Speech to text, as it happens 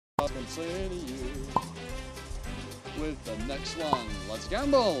let's continue with the next one. Let's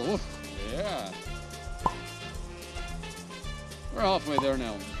gamble. Oof, yeah. We're halfway there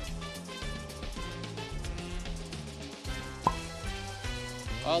now.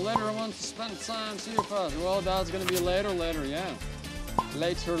 Later I want to spend time, see you first. Well, that's gonna be later, yeah.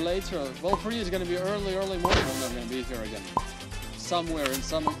 Later. Well, for you it's gonna be early morning. I'm not gonna be here again. Somewhere in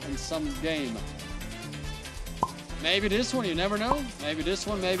some game. Maybe this one, you never know. Maybe this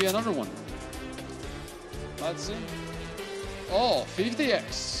one, maybe another one. Let's see. Oh,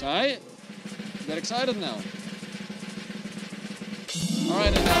 50x, alright? Get excited now.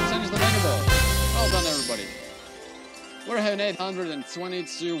 Alright, and now 10 is the Mega Ball. Well done, everybody. We're having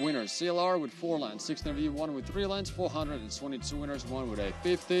 822 winners. CLR with 4 lines, 16V1 with 3 lines, 422 winners, 1 with a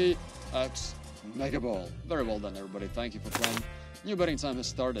 50x Mega Ball. Very well done, everybody. Thank you for playing. New betting time has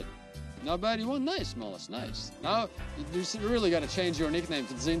started. Not bad, you won. Nice, Mollis, nice. Now, you really got to change your nickname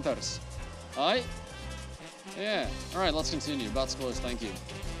to Zintars. Alright? Yeah. Alright, let's continue. Bats close, thank you.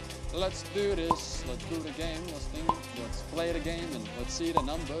 Let's do this. Let's do the game. Let's play the game and let's see the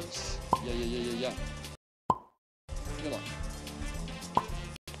numbers. Yeah. Good luck.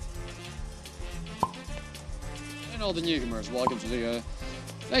 And all the newcomers, welcome to the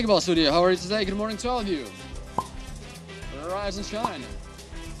Mega Ball Studio. How are you today? Good morning to all of you. Rise and shine.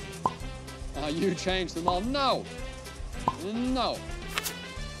 You changed them all. No.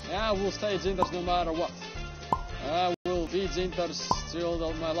 Yeah, we'll stay Zintars no matter what. I will be Zintars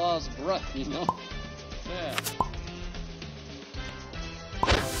till my last breath, you know. Yeah.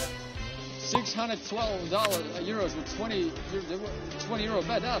 €612 with 20 euro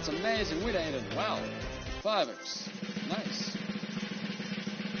bet. That's amazing. We did it. Wow. 5x. Nice.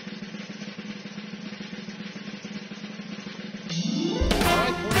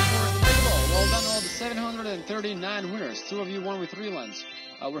 Alright, 44 is the Mega Ball. Well done, all the 739 winners. 2 of you won with 3 lines.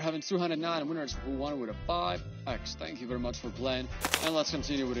 We're having 209 winners who won with a 5x. Thank you very much for playing. And let's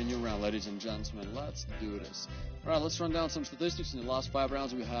continue with a new round, ladies and gentlemen. Let's do this. Alright, let's run down some statistics. In the last 5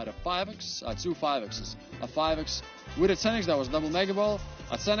 rounds, we had a 5x, 2 5x's. A 5x with a 10x, that was double Mega Ball,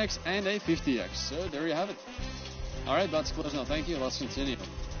 a 10x, and a 50x. So there you have it. Alright, that's close now. Thank you. Let's continue.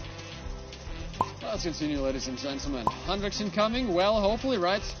 Let's continue, ladies and gentlemen. 100x incoming. Well, hopefully,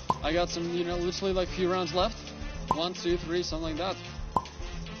 right? I got some, literally like a few rounds left. 1, 2, 3, something like that.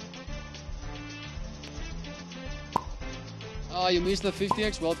 Oh, you missed the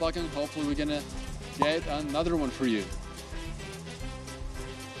 50x? Well, fucking, hopefully we're gonna get another one for you.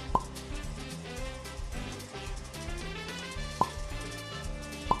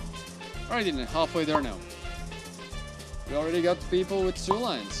 Alright, then, halfway there now. We already got people with 2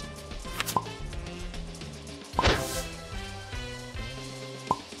 lines.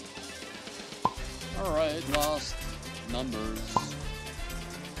 Alright, last numbers.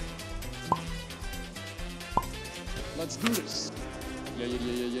 Let's do this.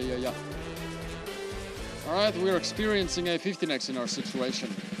 Yeah. Alright, we're experiencing a 15x in our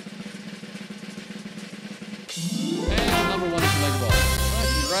situation. And number 1 is the Mega Ball.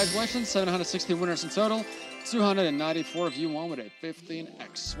 Alright, congratulations, 760 winners in total. 294 of you won with a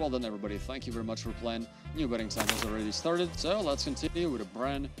 15x. Well done, everybody. Thank you very much for playing. New betting time has already started, so let's continue with a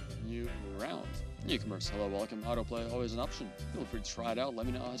brand new round. Newcomers, hello, welcome. Autoplay, always an option. Feel free to try it out. Let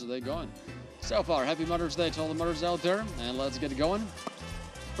me know how's the day going. So far, happy Mother's Day to all the mothers out there, and let's get going.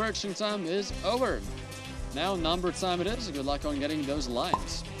 Purchasing time is over. Now number time it is. Good luck on getting those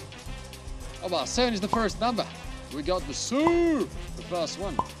lines. Oh wow, 7 is the first number. We got the first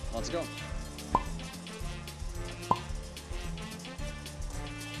one. Let's go.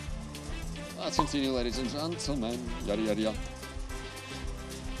 Let's continue, ladies and gentlemen. Yada.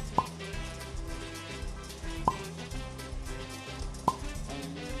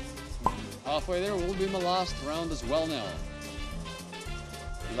 Halfway there will be my last round as well now.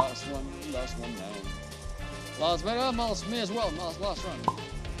 Last one now. Last bet, almost me as well. Last round.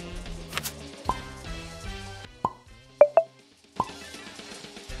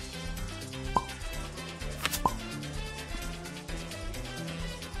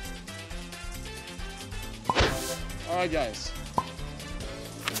 Alright, guys.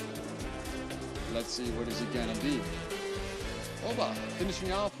 Let's see what is it gonna be. Oba,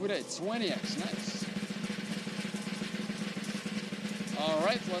 finishing off with a 20x, nice.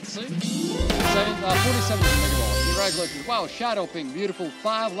 Alright, let's see. 47 is the Mega Ball. Congratulations. Wow, Shadow Ping, beautiful.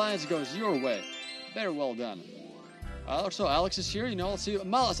 5 lines goes your way. Very well done. Also, Alex is here, I'll see you.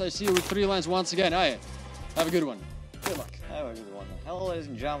 Malas, I see you with 3 lines once again. Hey, have a good one. Good luck. Have a good one. Hello, ladies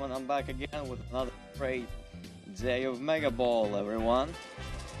and gentlemen, I'm back again with another great day of Mega Ball, everyone.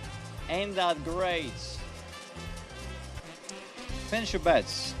 Ain't that great? Finish your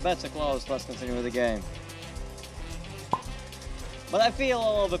bets. Bets are closed. Let's continue with the game. But I feel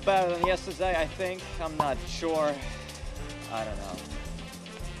a little bit better than yesterday, I think. I'm not sure. I don't know.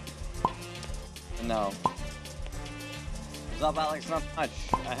 No. What's up, Alex? Not much.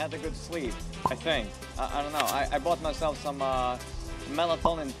 I had a good sleep, I think. I don't know. I bought myself some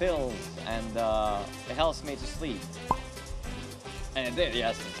melatonin pills, and it helps me to sleep. And it did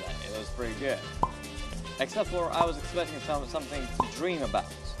yesterday. It was pretty good. Except for I was expecting something to dream about.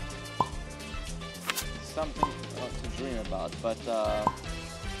 Something to dream about, but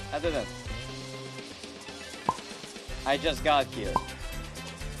I didn't. I just got here.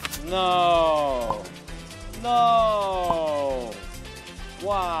 No! No!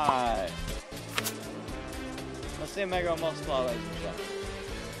 Why? Let's see a Mega Multiply, ladies and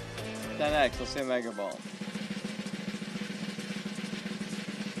gentlemen. 10x, let's see a Mega Ball.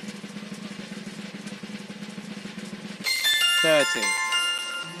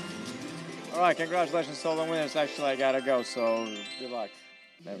 Alright, congratulations to all the winners. Actually, I gotta go, so good luck,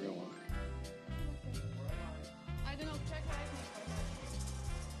 everyone. I don't know, check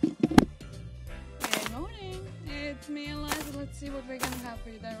right. Good morning. It's me and Liza. Let's see what we're gonna have for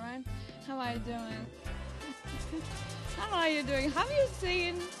you there, right? How are you doing? How are you doing? Have you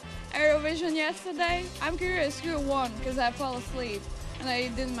seen Eurovision yesterday? I'm curious who won, because I fell asleep and I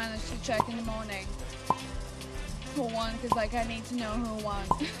didn't manage to check in the morning who won, because like I need to know who won.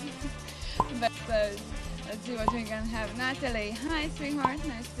 But let's see what we're gonna have. Natalie, hi sweetheart,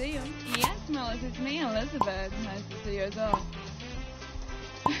 nice to see you. Yes, Melissa, it's me, Elizabeth. Nice to see you as well.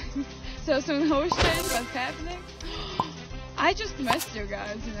 So soon, Holstein, what's happening? I just missed you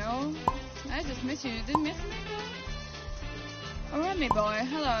guys, you know. I just missed you. You didn't miss me, though? Oh, Remy boy.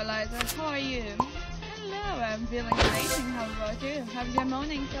 Hello, Eliza. How are you? Hello, I'm feeling amazing. How about you? How's your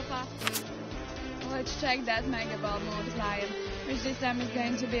morning so far? Let's check that Mega Ball multiplier, which this time is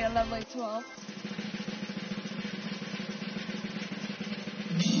going to be a lovely 12.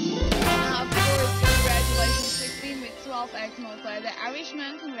 Of course, congratulations 16 with 12x multiplier. The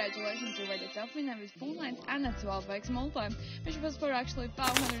Irishman, congratulations, you were the top winner with 4 lines and a 12x multiplier, which was for actually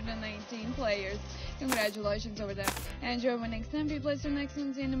 518 players. Congratulations over there. And your winning stamp, place your next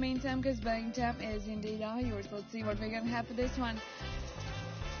ones in the meantime, because buying time is indeed all yours. Let's see what we're going to have for this one.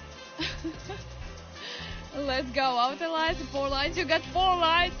 Let's go out, Eliza. 4 lines. You got 4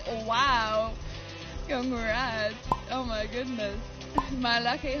 lines. Wow. Congrats. Oh my goodness. My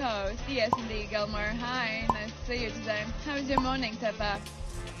lucky host. Yes, indeed, Gilmore. Hi. Nice to see you today. How's your morning, Tepa?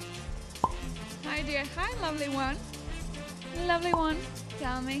 Hi, dear. Hi, lovely one. Lovely one.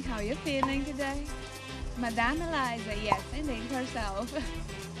 Tell me how you're feeling today. Madame Eliza. Yes, indeed, herself.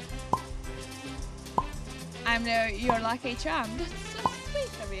 I'm your lucky charm. That's so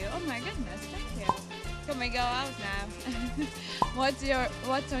sweet of you. Oh my goodness. Thank you. Can we go out now?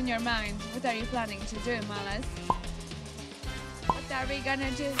 What's on your mind? What are you planning to do, Malas? What are we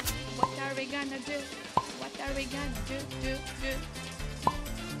gonna do? What are we gonna do? What are we gonna do?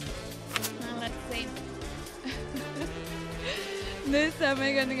 Well, let's see. This time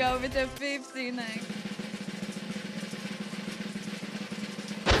we're gonna go with a 50 next.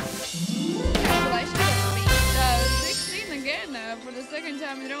 Congratulations. 16 again for the second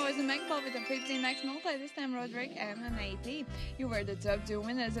time in a row as a Mega Ball with a 15x multiplier. This time Roderick and an AP. You were the top 2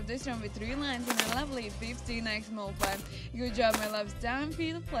 winners of this round with 3 lines and a lovely 15x multiplier. Good job, my loves. Time for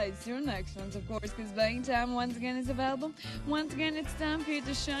you to place your next ones, of course, because playing time once again is available. Once again, it's time for you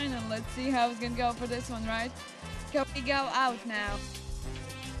to shine, and let's see how it's gonna go for this one, right? Can we go out now?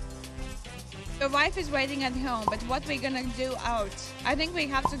 Your wife is waiting at home, but what we gonna do out? I think we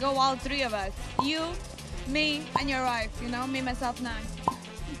have to go all 3 of us. You, me, and your wife. You know, me, myself, nine.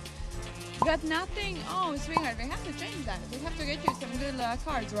 Got nothing? Oh, sweetheart, we have to change that. We have to get you some good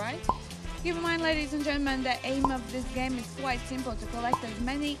cards, right? Keep in mind, ladies and gentlemen, the aim of this game is quite simple, to collect as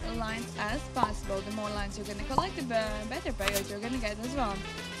many lines as possible. The more lines you're gonna collect, the better payouts you're gonna get as well.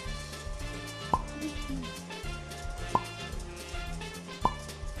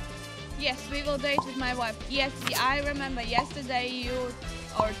 Yes, we will date with my wife. Yes, I remember yesterday you,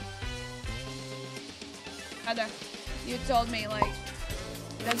 or rather, you told me like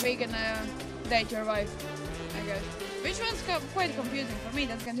that we're gonna date your wife, I guess. Which one's quite confusing for me.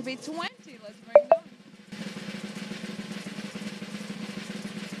 That's going to be 20. Let's bring it on.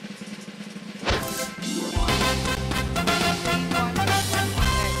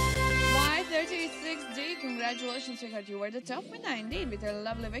 Y36D, Congratulations, sweetheart. You were the top winner indeed with a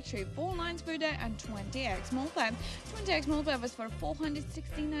lovely victory. 4 lines per day and 20x multiplier. 20x multiplier was for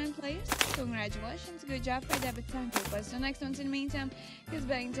 469 players. Congratulations. Good job for that. But time to pass the next one in the meantime, because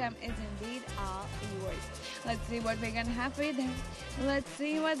betting time is indeed all yours. Let's see what we're going to have for you there. Let's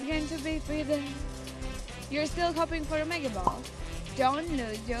see what's going to be for you there. You're still hoping for a mega ball? Don't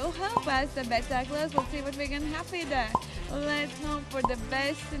lose your hope as the bets are close. Let's see what we're going to have for you there. Let's hope for the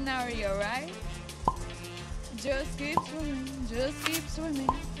best scenario, right? Just keep swimming, just keep swimming.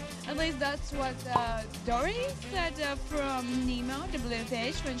 At least that's what Dory said from Nemo, the blue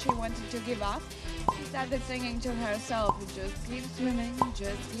fish, when she wanted to give up. She started singing to herself, just keep swimming,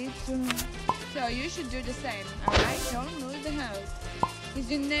 just keep swimming. So you should do the same, alright? Don't lose the hope. Because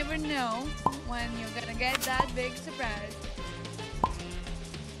you never know when you're gonna get that big surprise.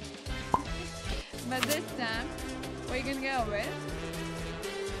 But this time, what are you gonna go with?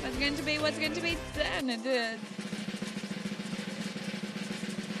 What's going to be 10? It is.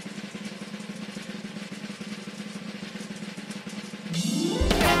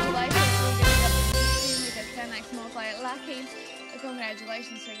 Congratulations, we're going to get with a 10x multiplier. Lucky.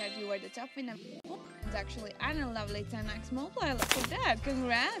 Congratulations, sweetheart, you were the top winner. It's actually and a lovely 10x multiplier. Look at that.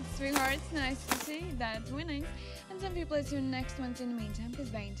 Congrats, sweethearts. Nice to see that winning. And some people it's your next ones in the meantime, because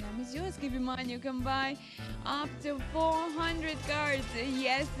buying time is yours. Keep in mind you can buy up to 400 cards.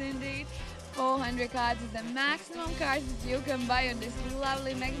 Yes, indeed. 400 cards is the maximum cards that you can buy on this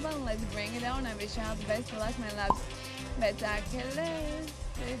lovely mega ball. Let's bring it on. I wish you all the best for luck, my loves. Spectacular.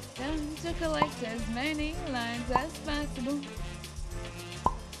 It's time to collect as many lines as possible.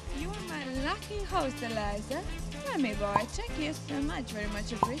 You are my lucky host, Eliza. Mommy boy, thank you so much, very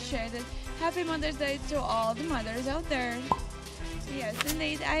much appreciated. Happy Mother's Day to all the mothers out there. Yes,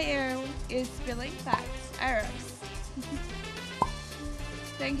 indeed, I is spilling facts, Arabs.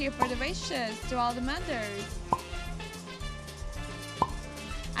 Thank you for the wishes to all the mothers.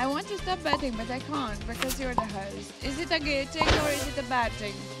 I want to stop betting, but I can't because you're the host. Is it a good thing or is it a bad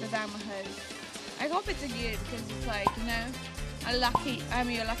thing that I'm a host? I hope it's a good, because it's like, you know, I'm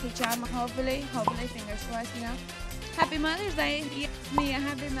your lucky charm, hopefully, fingers crossed, you know. Happy Mother's Day. Yes, Mia,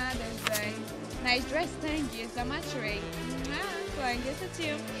 happy Mother's Day. Nice dress, thank you so much, Ray. So I guess it's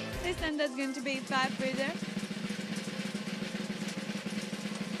you. This time that's going to be 5 for them.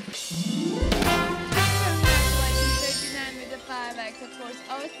 Congratulations, 39 with the 5x. Of course,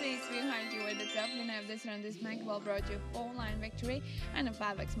 OC, sweetheart, you were the top winner of this round. This mega ball brought you a 4-line victory and a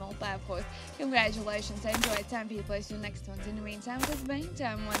 5x multiplier, of course. Congratulations, enjoy it. Time to place your next ones. In the meantime, because bank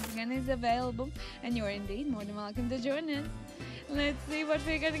time once again is available, and you are indeed more than welcome to join us. Let's see what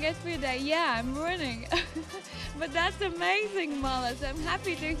we're gonna get for you today. Yeah, I'm running. But that's amazing, Malas. I'm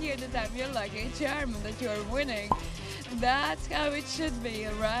happy to hear that I'm your lucky charm and that you're winning. That's how it should be,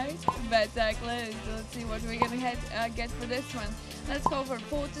 right? Spectacular. Let's see what we're gonna get for this one. Let's go for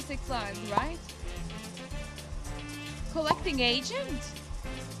 4 to 6 lines, right? Collecting agent?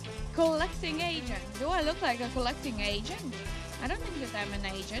 Collecting agent. Do I look like a collecting agent? I don't think that I'm an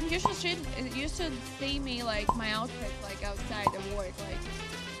agent. You should see me like my outfit like outside of work.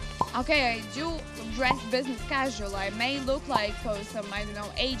 Like, okay, I do dress business casual. I may look like some, I don't know,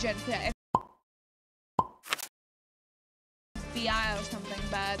 agent, FBI or something,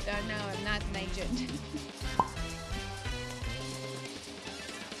 but no, I'm not an agent.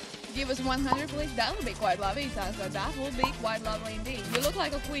 Give us 100, please. That would be quite lovely, Sasa. That would be quite lovely indeed. You look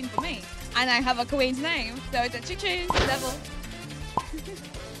like a queen for me, and I have a queen's name, so it's a choo-choo devil.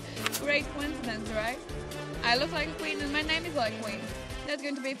 Great coincidence, right? I look like a queen and my name is like queen. That's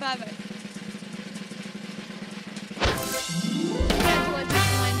going to be 5x. Congratulations,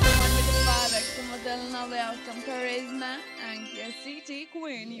 91 with the 5x. And with the lovely outcome, Charisma and CT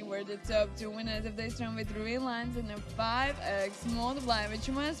Queen. You were the top 2 winners of this round with 3 lines and a 5x multiplier, which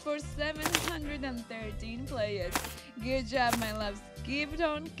was for 713 players. Good job, my loves. Keep it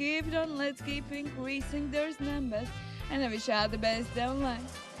on, keep it on. Let's keep increasing those numbers. And I wish you all the best online.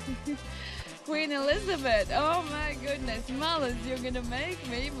 Queen Elizabeth, oh my goodness, Mullis, you're gonna make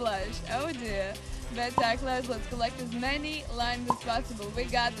me blush. Oh dear. Spectacular, let's collect as many lines as possible. We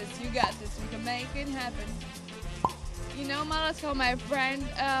got this, you got this, we can make it happen. You know, Mullis, how my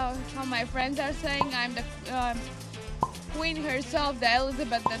friends are saying I'm the queen herself, the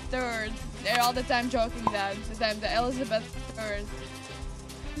Elizabeth III. They're all the time joking that I'm the Elizabeth III.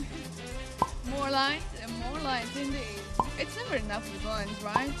 More lines indeed. It's never enough with lines,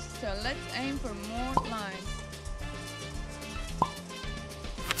 right? So let's aim for more lines.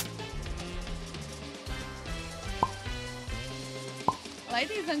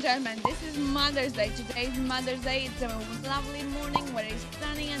 Ladies and gentlemen, this is Mother's Day. Today is Mother's Day. It's a lovely morning, very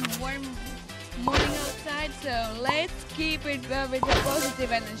sunny and warm morning outside, so let's keep it with a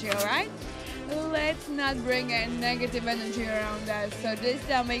positive energy, alright? Let's not bring a negative energy around us. So this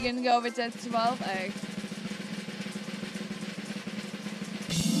time we can go with a 12x.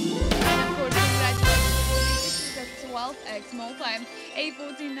 And of course, congratulations, this is a 12x multiplier.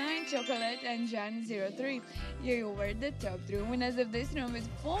 A49 chocolate and Jan03. You were the top 3 winners of this room with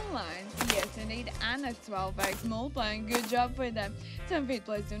 4 lines. Yes, indeed, and a 12x multiplying. Good job for them. 10 feet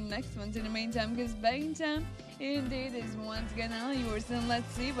place to the next ones in the meantime, because betting time indeed is once again all yours. And let's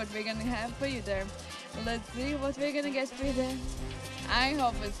see what we're gonna have for you there. Let's see what we're gonna get for you there. I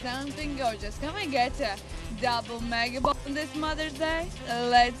hope it's something gorgeous. Can we get a double mega ball on this Mother's Day?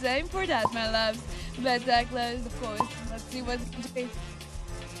 Let's aim for that, my loves. Bets are closed, of course. Let's see what's going to be.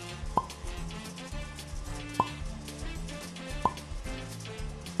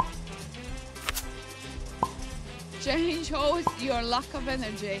 Change host, your lack of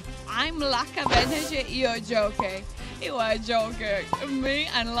energy. I'm lack of energy, you're joking. You are joking. Me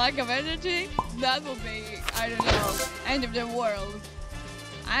and lack of energy? That would be, I don't know, end of the world.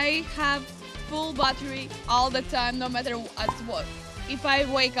 I have full battery all the time, no matter at what. If I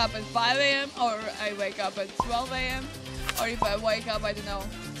wake up at 5 a.m. or I wake up at 12 a.m. or if I wake up, I don't know,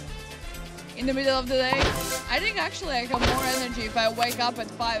 in the middle of the day. I think actually I have more energy if I wake up at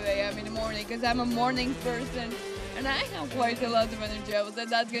 5 a.m. in the morning, because I'm a morning person and I have quite a lot of energy. I would say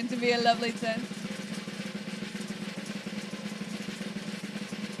that's going to be a lovely 10.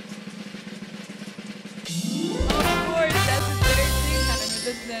 Of course, that's a 13 time with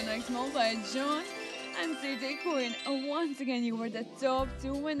the 10x multiplier, John and CJ Queen. Once again, you were the top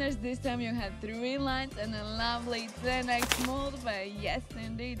 2 winners. This time you had 3 lines and a lovely 10x multiplier. Yes,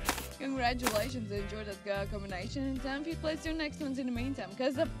 indeed. Congratulations, enjoy that combination. And time you place your next ones in the meantime,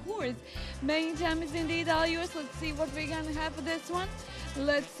 because of course, main time is indeed all yours. Let's see what we're gonna have for this one.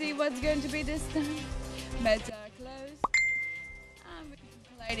 Let's see what's going to be this time. Bets are closed.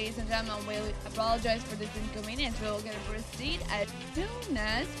 Ladies and gentlemen, we apologize for this inconvenience. We're going to proceed as soon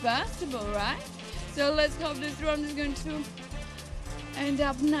as possible, right? So let's hope this round is going to end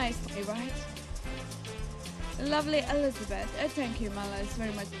up nicely, right? Lovely Elizabeth, thank you, my loves,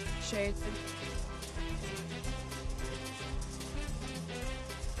 very much appreciated.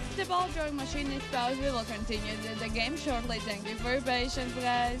 The ball drawing machine is paused. We will continue the game shortly. Thank you for your patience,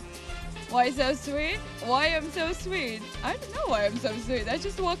 guys. Why so sweet? Why I'm so sweet? I don't know why I'm so sweet. I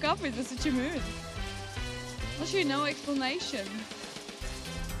just woke up with such a mood. Actually, no explanation.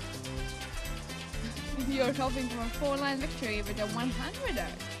 You're hoping for a 4-line victory with a 100x.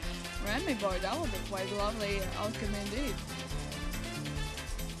 Remy boy, that would be quite a lovely outcome indeed.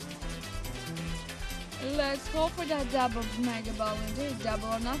 Let's go for that double mega ball indeed. Double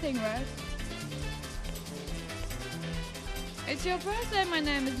or nothing, right? It's your birthday, my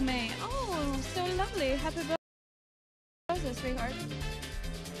name is May. Oh, so lovely. Happy birthday, sweetheart.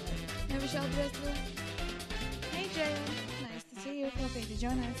 Maybe shall dress the... Hey, Jay. Nice to see you. Feel free to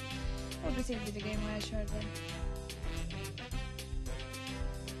join us. We'll proceed with the game very shortly.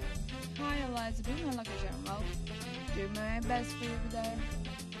 Hi, Eliza. Be my lucky charm. Well, do my best for you there.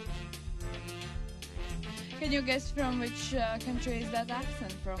 Can you guess from which country is that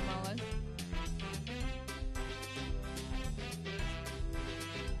accent from, Alice?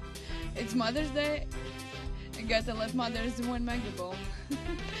 It's Mother's Day. You gotta let mothers win Mega Ball.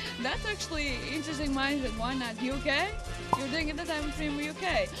 That's actually interesting mindset. Why not? UK? You're doing it at the time from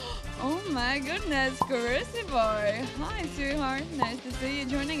UK. Oh my goodness, Carissa boy. Hi, sweetheart. Nice to see you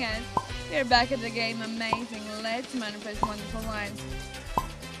joining us. You're back at the game. Amazing. Let's manifest wonderful lines.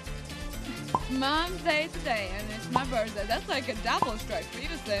 Mom's Day today, and it's my birthday. That's like a double strike for you,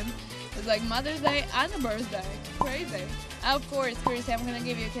 Sim. It's like Mother's Day and a birthday. Crazy. Of course, Chris, I'm gonna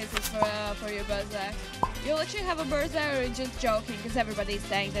give you kisses for your birthday. You'll actually have a birthday, or are you just joking? Because everybody's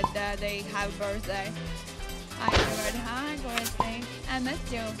saying that they have a birthday. Hi, Edward. Hi, Christy. I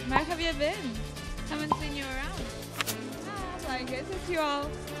missed you. Where have you been? Haven't seen you around. Ah, I guess it's you all.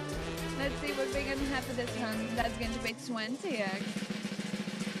 Let's see what we're gonna have for this one. That's going to be 20x.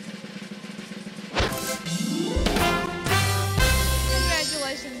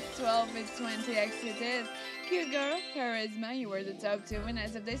 Congratulations, 12 with 20x it is. Cute girl, charisma, you were the top 2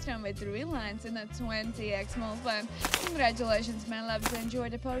 winners of this round with 3 lines and a 20x multiplier. Congratulations, my loves. Enjoy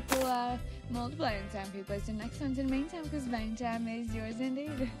the purple multiplier in time. You place the next one in the meantime, because buying time is yours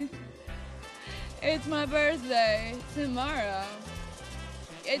indeed. It's my birthday tomorrow.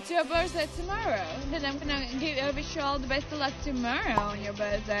 It's your birthday tomorrow. Then I'm gonna wish you all the best of luck tomorrow on your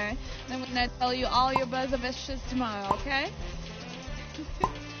birthday. And I'm gonna tell you all your birthday wishes tomorrow, okay?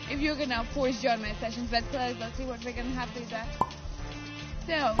 If you're gonna, of course, join my sessions, but let's see what we're gonna have to do.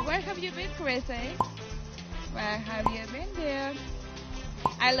 So, where have you been, Chrissy? Where have you been, dear?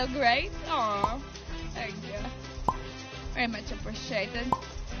 I look great? Aw, thank you. Very much appreciated.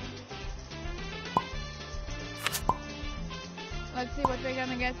 Let's see what we're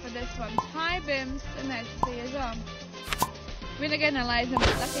gonna get for this one. Hi, Bims. Nice to see you as well. Win again, Eliza.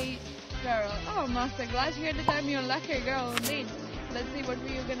 Lucky girl. Oh, Master, glad to hear that I'm your lucky girl indeed. Let's see what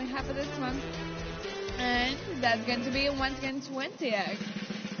we're gonna have for this one. And that's going to be once again 20x.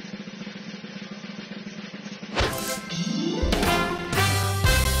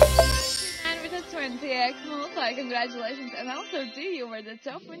 And with a 20x multi, congratulations. And also to you were the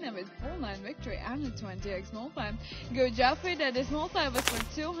top winner with full 9 victory and a 20x multi. Good job for that. This multi was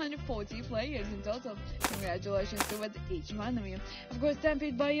for 240 players in total. Congratulations to each one of you. Of course,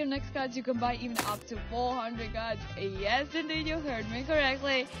 Stampede, buy your next cards. You can buy even up to 400 cards. Yes, indeed, you heard me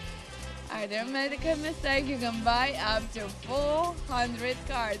correctly. I didn't make a mistake. You can buy up to 400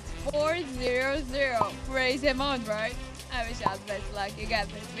 cards. 400. Crazy amount, right? I wish I was best luck. You got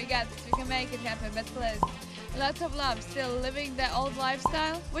this. We got this. We can make it happen. But please, lots of love. Still living the old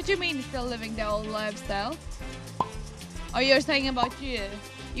lifestyle? What do you mean still living the old lifestyle? Oh, you're saying about you.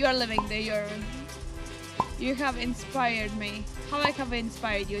 You are living the You have inspired me. How I have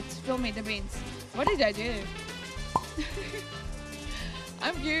inspired you? Spill me the beans. What did I do?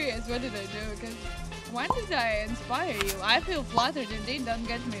 I'm curious, what did I do? Because when did I inspire you? I feel flattered indeed, don't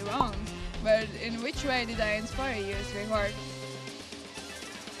get me wrong. But in which way did I inspire you, sweetheart?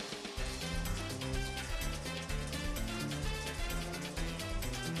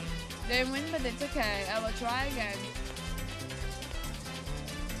 Didn't win, but it's okay. I will try again.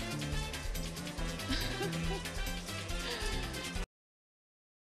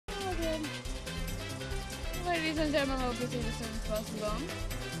 Ladies and gentlemen, we'll proceed as soon as possible.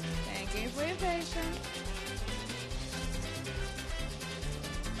 Thank you for your patience.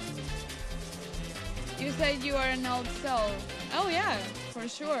 You said you are an old soul. Oh yeah, for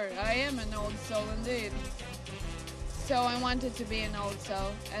sure. I am an old soul indeed. So I wanted to be an old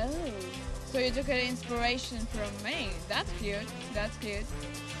soul. Oh. So you took an inspiration from me. That's cute. That's cute.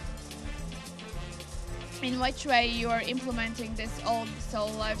 In which way you are implementing this old soul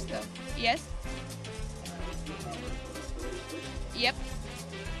lifestyle? Yes? Yep.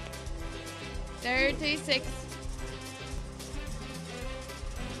 36.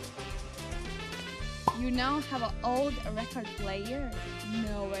 You now have an old record player?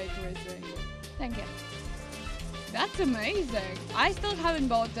 No way, Chrissy. Thank you. That's amazing. I still haven't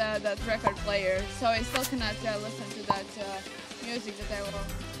bought that record player, so I still cannot listen to that music that I will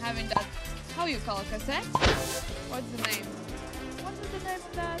have in that, how you call it, cassette? What's the name? What is the name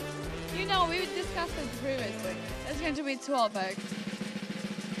of that? You know, we discussed it previously. That's going to be 12x.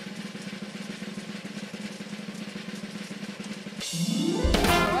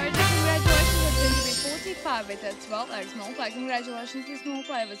 Alright, congratulations, it's going to be 45 with a 12x multi. Congratulations, this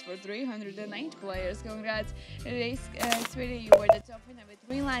multi was for 308 players. Congrats, sweetie, you were the top winner with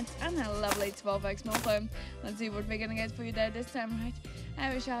 3 lines and a lovely 12x multi. Let's see what we're gonna get for you there this time, right?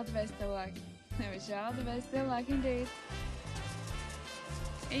 I wish you all the best of luck. I wish you all the best of luck indeed.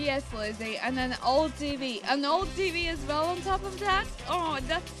 Yes, Lizzie, and an old TV. An old TV as well on top of that? Oh,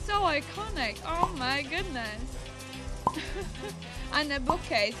 that's so iconic. Oh my goodness. And a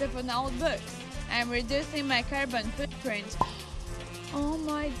bookcase of an old books. I'm reducing my carbon footprint. Oh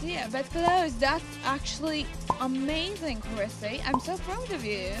my dear, but close, that's actually amazing, Chrissy. I'm so proud of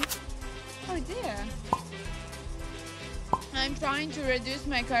you. Oh dear. I'm trying to reduce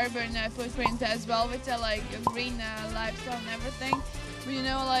my carbon footprint as well with the green lifestyle and everything. But you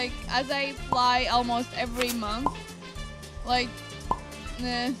know, like, as I fly almost every month, like,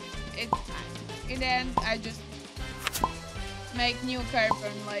 in the end, I just make new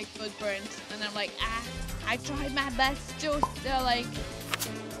carbon footprint, and I'm like, I tried my best to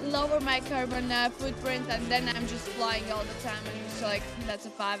lower my carbon footprint, and then I'm just flying all the time, and it's like, that's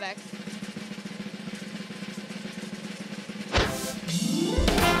a 5x.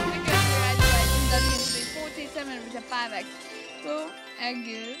 Congratulations, that's going to be 47 with a 5x. So,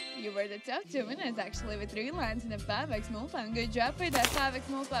 you were the top 2 winners actually with 3 lines and a 5x multi. Good job for that 5x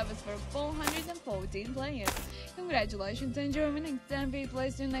multi was for 414 players. Congratulations, enjoy winning. Stampede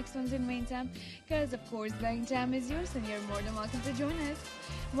plays your next ones in the meantime, because of course playing time is yours and you're more than welcome to join us.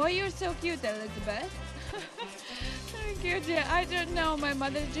 Why you're so cute, Elizabeth? Thank you, dear. I don't know, my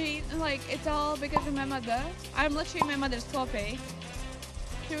mother gene, it's all because of my mother. I'm literally my mother's copy.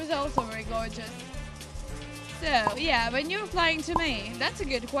 She was also very gorgeous. So, yeah, when you're flying to me, that's a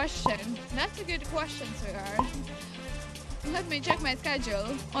good question. That's a good question, sweetheart. Let me check my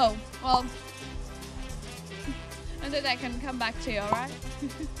schedule. Oh, well, and then I can come back to you, alright?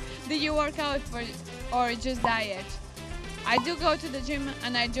 Do you work out or just diet? I do go to the gym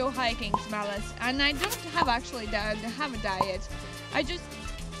and I do hiking, Smellis, and I don't have actually have a diet. I just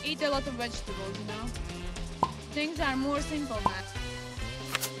eat a lot of vegetables, you know. Things are more simple now.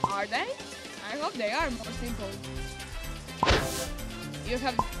 Are they? I hope they are more simple. You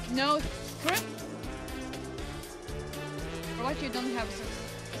have no script? For what you don't have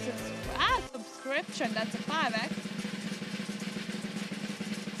subscription, that's a 5x.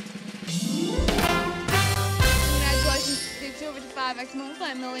 Congratulations to 2 with 5x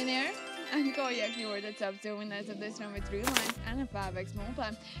multi-millionaire. And Koyak, you were the top 2 winners of this round with 3 lines and a 5x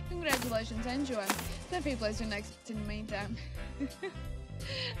multi. Congratulations, enjoy. Sophie plays you next in the meantime.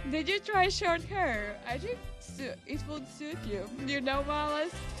 Did you try short hair? I think it would suit you. Do you know,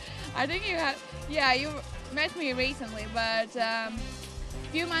 Wallace? I think you have. Yeah, you met me recently, but a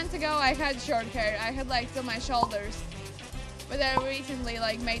few months ago I had short hair. I had like till my shoulders, but I recently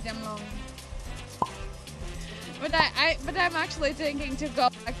like made them long. But I'm actually thinking to go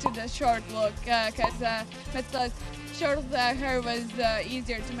back to the short look because short hair was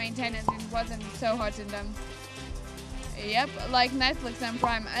easier to maintain and it wasn't so hot in them. Yep, like Netflix and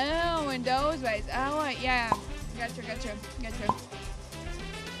Prime. Oh, in those ways. Oh, yeah. Gotcha.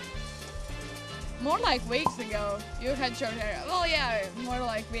 More like weeks ago, you had short hair. Well, yeah, more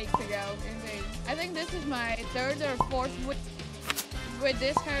like weeks ago, indeed. I think this is my 3rd or 4th week with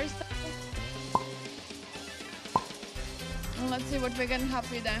this hairstyle. Let's see what we're gonna have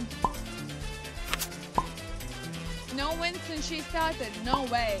for you then. No wins since she started. No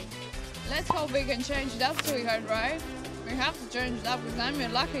way. Let's hope we can change it up, sweetheart, right? We have to change it up because I'm your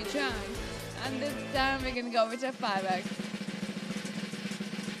lucky charm. And this time we're gonna go with a 5x.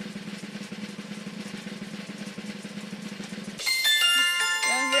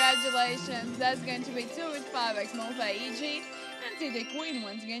 Congratulations. That's going to be 2 with 5x multi-EG. And to the queen,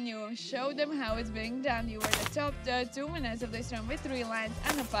 once again, you show them how it's being done. You were the top 2 winners of this round with 3 lines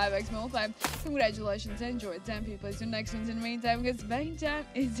and a 5x multi. Congratulations, enjoy 10 people. Your next ones in the meantime, because Spain time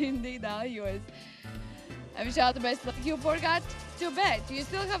is indeed all yours. I wish you all the best. You forgot to bet. You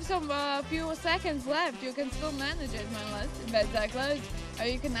still have some few seconds left. You can still manage it, my last. Bets are closed. Or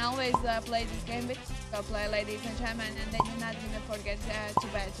you can always play this game with play, ladies and gentlemen, and then you're not going to forget to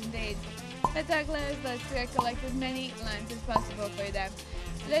bet, indeed. Bets are closed. Let's collect as many lines as possible for them.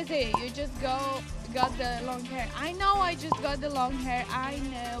 Lizzie, you just got the long hair. I know I just got the long hair. I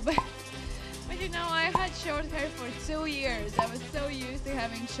know, but you know, I had short hair for 2 years. I was so used to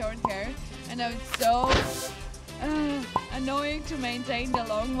having short hair, and I was so annoying to maintain the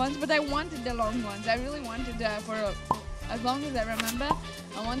long ones. But I wanted the long ones. I really wanted for as long as I remember.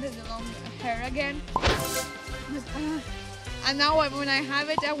 I wanted the long hair again. And now when I have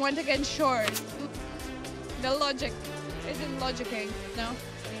it, I want again short. The logic isn't logicking. No,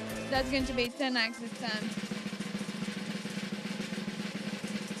 that's going to be 10x this time.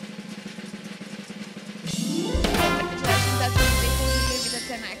 That's going to be 43 with a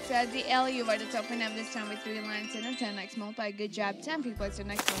 10x. The L, you were the top winner of this time with 3 lines and a 10x multi. Good job. 10 people. It's your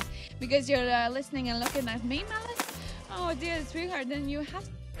next one. Because you're listening and looking at me, Malice. Oh dear, sweetheart. Then you have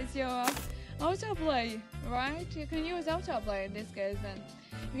it's your autoplay, right? You can use autoplay in this case then,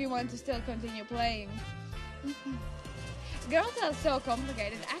 if you want to still continue playing. Girls are so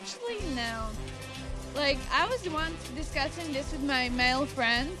complicated. Actually, no. Like, I was once discussing this with my male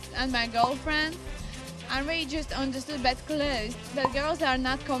friends and my girlfriends, and we just understood that close. But girls are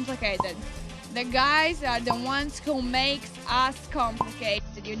not complicated. The guys are the ones who makes us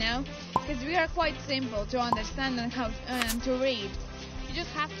complicated, you know? Because we are quite simple to understand and how to read. You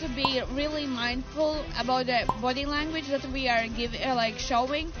just have to be really mindful about the body language that we are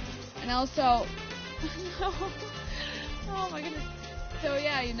showing, and also, no. Oh my goodness. So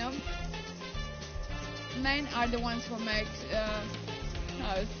yeah, you know, men are the ones who make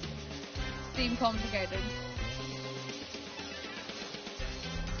seem complicated.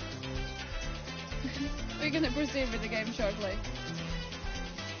 We're gonna proceed with the game shortly.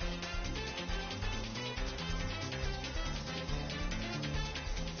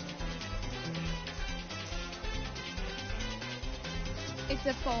 It's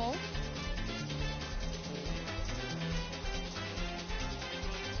a 4.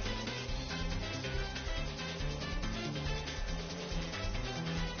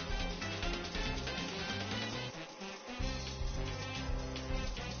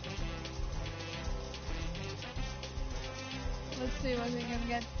 Let's see what we can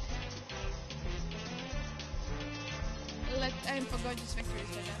get. Let's aim for gorgeous victories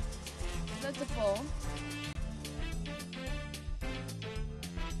today. That's a 4.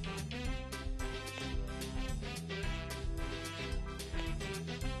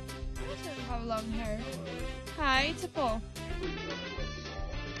 long hair. Hi, it's a 4.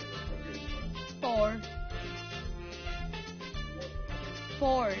 4.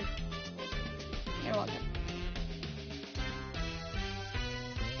 4. You're welcome.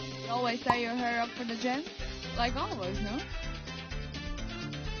 You always tie your hair up for the gym? Like always, no?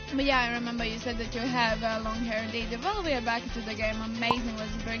 But yeah, I remember you said that you have long hair indeed. Well, we are back into the game. Amazing.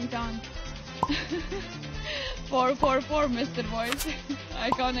 Let's bring it on. 444, Mr. Voice.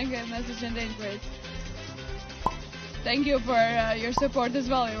 Iconic message indeed, great. Thank you for your support as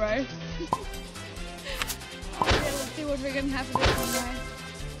well, right? Okay, let's see what we're gonna have for this one, right?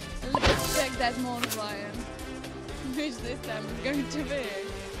 Let's check that multiplier. Which this time is going to be.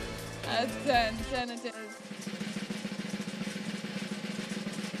 10. 10 it is.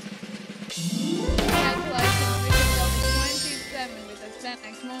 Congratulations, we can go with 27 with a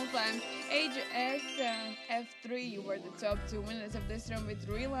 10x multiplier. HS F3, you were the top 2 winners of this round with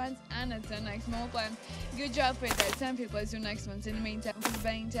 3 lines and a 10x multiplier. Good job with that. 10 people is your next ones. In the meantime, because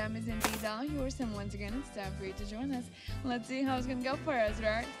buying time is indeed all yours, and once again, it's time for you to join us. Let's see how it's gonna go for us,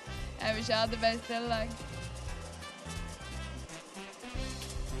 right? I wish you all the best of luck.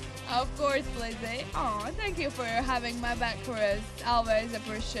 Of course, Lizzie. Oh, thank you for having my back for us. Always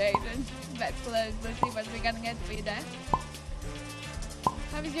appreciated. But let's see what we're gonna get for you then.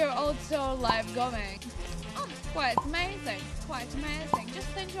 How is your old soul life going? Oh, quite amazing. Quite amazing.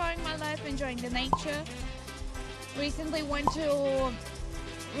 Just enjoying my life, enjoying the nature. Recently went to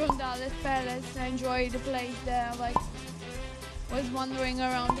Rundales Palace. I enjoyed the place there. Like, was wandering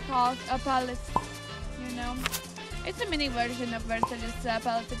around the palace, you know. It's a mini version of Versailles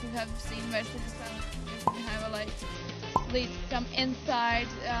Palace. If you have seen Versailles Palace, you can have a lead some inside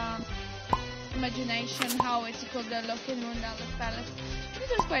imagination how it could look in Rundales Palace.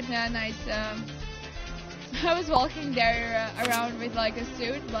 It was quite nice. I was walking there around with like a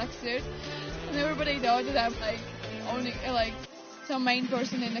suit, black suit, and everybody thought that I'm like only like some main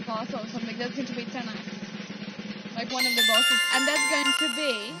person in the castle or something. That's going to be Tanak, like one of the bosses, and that's going to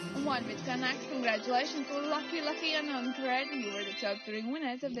be one with Tanak. Congratulations, lucky and on thread. You were the top 3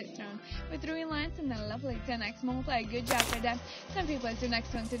 winners of this round with 3 lines and a lovely 10x multiplier. Good job for them. Some people is the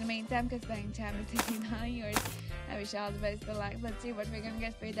next one to the main time because buying time is taking on yours. I wish you all the best of luck. Let's see what we're gonna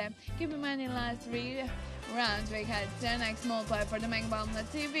get for them. Keep in mind in last 3 rounds we had 10x multiplier for the mega bomb.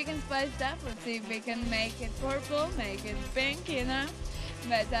 Let's see if we can spice it up. Let's see if we can make it purple, make it pink, you know.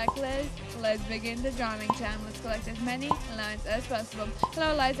 But let's begin the drawing time. Let's collect as many lines as possible.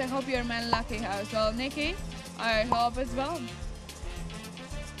 Hello, Liza. I hope you're my lucky house. Well, Nikki, I hope as well.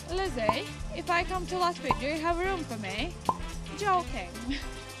 Lizzie, if I come to Latvia, do you have room for me? Joking.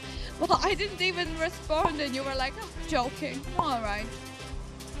 Well, I didn't even respond, and you were like, oh, joking. All right.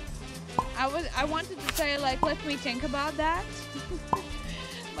 I wanted to say like, let me think about that,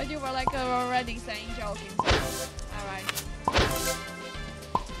 but you were like already saying joking. So, all right.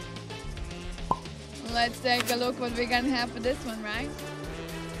 Let's take a look what we're gonna have for this one, right?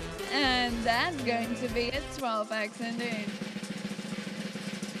 And that's going to be a 12x indeed.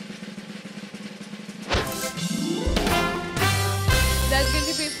 That's going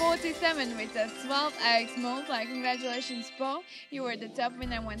to be 47 with a 12x multiplier. Congratulations, Paul. You were the top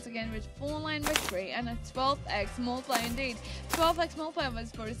winner once again with 4 line victory and a 12x multiplier indeed. 12x multiplier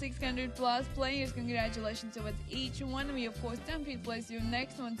was for 600 plus players. Congratulations towards each one of you. Of course, 10 people place your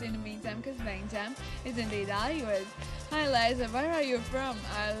next ones in the meantime because playing time is indeed all yours. Hi, Liza. Where are you from?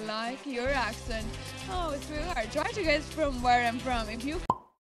 I like your accent. Oh, sweetheart. Try to guess from where I'm from. If you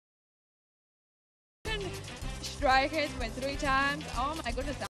strike it with 3 times. Oh my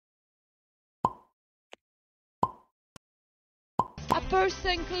goodness. A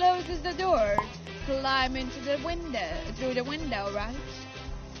person closes the door, climb into the window, through the window, right?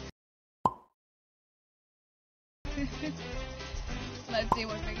 Let's see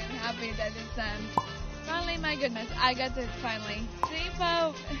what we're gonna have with that this time. Finally, my goodness, I got it finally. 3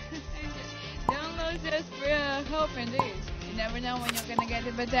 hope. Don't lose this hope indeed. You never know when you're gonna get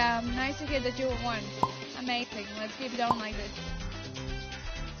it, but nice to hear that you won. Amazing. Let's keep it on like this.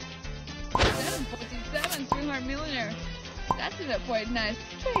 747, 300 millionaire. That's quite nice.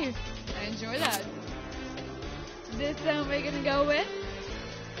 Jeez, I enjoy that. This time we're gonna go with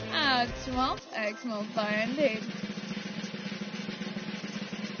 12x multiplier indeed.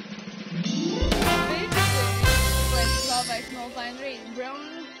 50 with 12x multiplier indeed.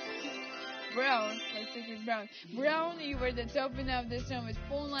 Brown, let's see if it's Brown. Brown, you were the top winner of this round with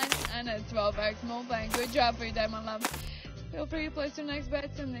 4 lines and a 12x multiplier. Good job for you there, my love. Feel free to place your next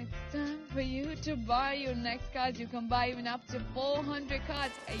bets, and it's time for you to buy your next cards. You can buy even up to 400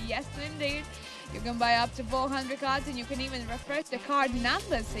 cards. Yes, indeed. You can buy up to 400 cards, and you can even refresh the card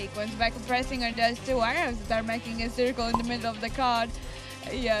number sequence by compressing on those two arrows that are making a circle in the middle of the card.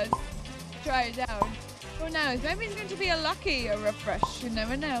 Yes, try it out. Who knows? Maybe it's going to be a lucky refresh. You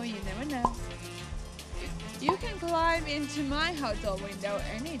never know. You never know. You can climb into my hotel window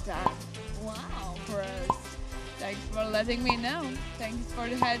anytime. Wow, Chris. Thanks for letting me know. Thanks for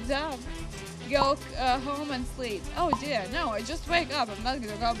the heads up. Go home and sleep. Oh dear, no, I just wake up. I'm not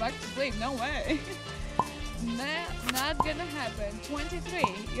gonna go back to sleep. No way. Not gonna happen. 23.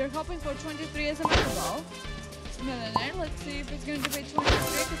 You're hoping for 23 as a ball. Millionaire, let's see if it's going to be 23.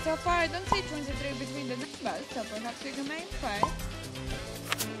 Because so far I don't see 23 between the numbers. So perhaps we can make 5.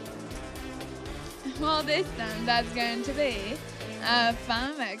 Well, this time that's going to be a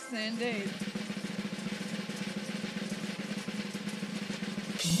 5x indeed.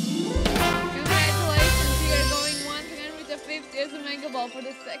 Congratulations, you are going once again with the 50 as a mega ball for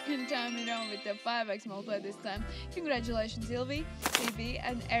the second time in a row with the 5x multiplier this time. Congratulations, Sylvie, CB,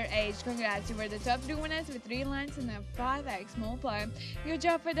 and RH. Congrats, you were the top 3 winners with 3 lines and a 5x multiplier. Good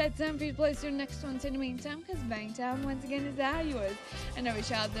job for that, Sam. Please place your next ones in the meantime, because Bangtown once again is all yours. And I wish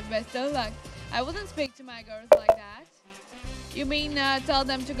you all the best of luck. I wouldn't speak to my girls like that. You mean tell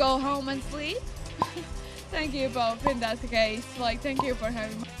them to go home and sleep? Thank you, Bob, in that case. Like, thank you for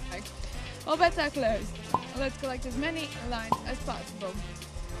having my back. All bets are closed. Let's collect as many lines as possible.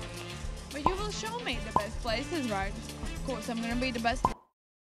 But you will show me the best places, right? Of course, I'm gonna be the best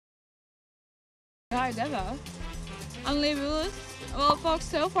guide ever. Only blues? Well, folks,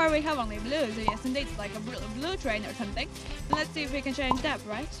 so far we have only blues. Yes, indeed, it's like a blue train or something. Let's see if we can change that,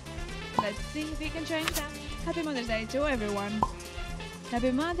 right? Let's see if we can change that. Happy Mother's Day to everyone.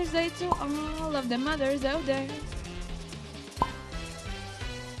 Happy Mother's Day to all of the mothers out there.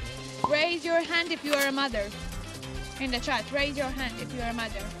 Raise your hand if you are a mother. In the chat, raise your hand if you are a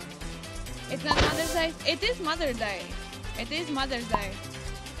mother. It's not Mother's Day? It is Mother's Day. It is Mother's Day.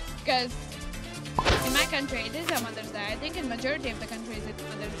 Because in my country, it is a Mother's Day. I think in majority of the countries, it's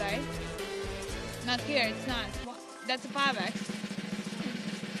Mother's Day. Not here, it's not. What? That's a 5x.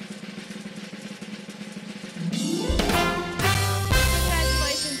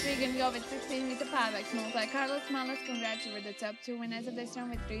 Congratulations, we can go with 16 with the 5x multiplier. Carlos Malas, congrats, you were the top 2 winners of this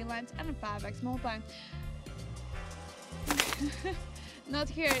round with 3 lines and a 5x multiplier. Not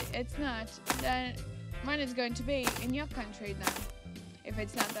here, it's not. Then when is going to be in your country then? If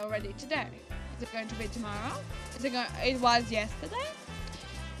it's not already today. Is it going to be tomorrow? It was yesterday?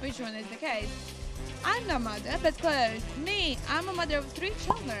 Which one is the case? I'm no mother, but close. Me, I'm a mother of 3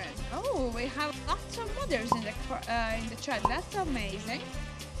 children. Oh, we have lots of mothers in the chat. That's amazing.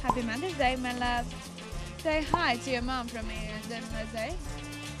 Happy Mother's Day, my love. Say hi to your mom from me, and then let's say.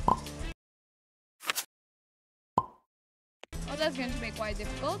 Well, that's going to be quite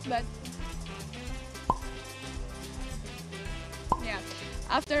difficult, but yeah.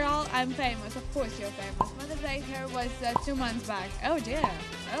 After all, I'm famous. Of course, you're famous. Mother's Day here was 2 months back. Oh dear.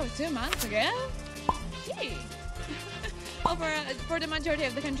 Oh, 2 months ago. Gee. Well, for the majority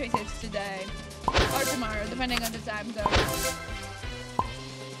of the countries, it's today or tomorrow, depending on the time zone.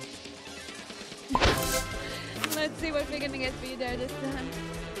 Let's see what we're gonna get for you there this time.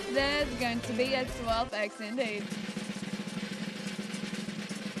 That's going to be a 12x indeed.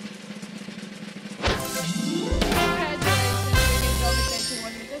 Congratulations, we can go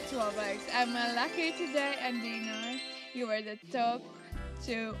with the 12x. I'm lucky today, and Dino, you were the top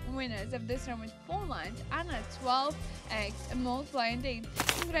 2 winners of this round with 4 lines and a 12x multiplier indeed.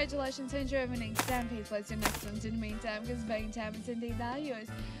 Congratulations, enjoy winning. Sam, please place your next ones in the meantime, because buying time is indeed all yours.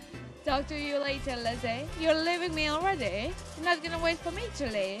 Talk to you later, Lizzie. You're leaving me already? You're not gonna wait for me to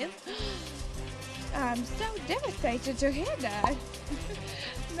leave? I'm so devastated to hear that.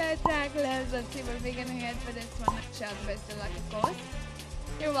 Spectacular. Let's see what we're gonna get for this one. Shout best of luck, of course.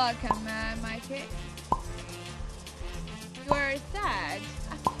 You're welcome, Mikey. You are sad?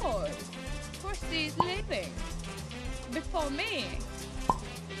 Of course. Of course he's leaving. Before me.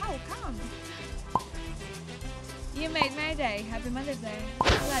 How come? You made my day. Happy Mother's Day.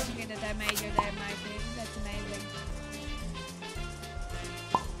 I'm glad to hear that I made your day, Mikey. That's amazing.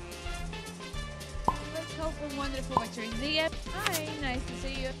 Let's hope for wonderful victories. Zia, hi. Nice to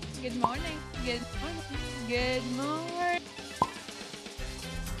see you. Good morning. Good morning. Good morning.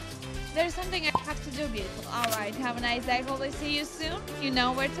 There's something I have to do, beautiful. Alright, have a nice day. Hope I see you soon. You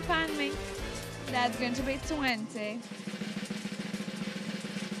know where to find me. That's going to be 20.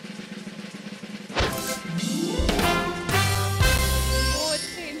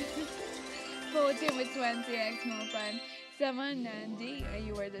 14 with 20x multiplier. Saman and D,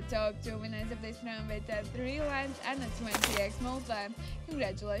 you were the top 2 winners of this round with 3 lands and a 20x multiplier.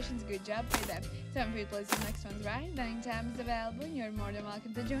 Congratulations, good job for them. Time for you to place the next ones right. Dining time is available and you're more than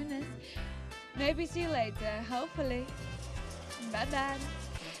welcome to join us. Maybe see you later, hopefully. Bye bye.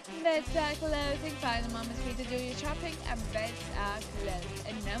 Bets are closing. Final moments for you to do your shopping and bets are closed.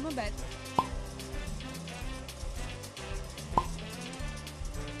 And no more bets.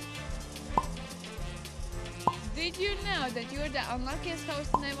 Did you know that you're the unluckiest host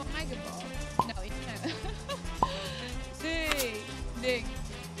in ever Mega Ball? No, you know. Dig.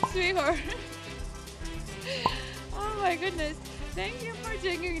 Sweetheart. Oh my goodness. Thank you for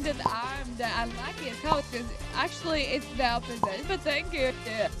thinking that I'm the unluckiest host, because actually it's the opposite. But thank you.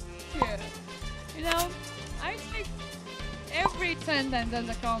 Yeah. You know, I take every sentence as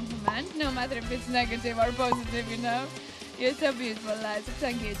a compliment, no matter if it's negative or positive, you know. You're so beautiful, Liza.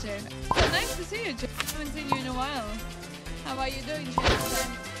 Thank you, Jane. So nice to see you, Jane. I haven't seen you in a while. How are you doing,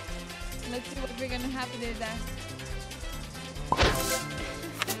 Jane? Let's see what we're gonna have to do there.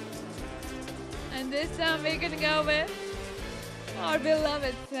 And this time we're gonna go with our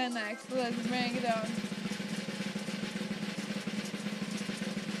beloved 10X. Let's bring it on.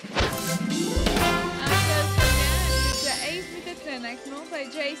 The ace with the 10X multi,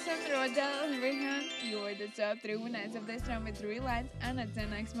 Jason, Rodel, and Rehan. You are the top 3 winners of this round with 3 lines and a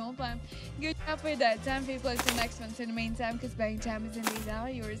 10X multi. Good job with that. Time for you to close the next ones in the meantime, because buying time is indeed all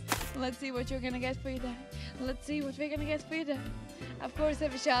yours. Let's see what you're gonna get for you there. Let's see what we're gonna get for you there. Of course, I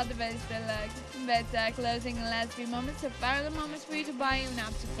wish you all the best of luck. Bets are closing in the last few moments, so final moments for you to buy even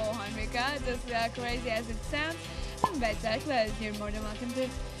up to 400 cards. As crazy as it sounds, and bets are closed. You're more than welcome to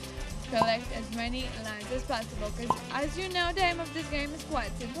collect as many lines as possible, because as you know, the aim of this game is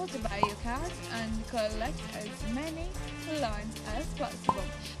quite simple: to buy your cards and collect as many lines as possible.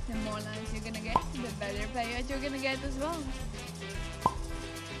 The more lines you're gonna get, the better payout you're gonna get as well.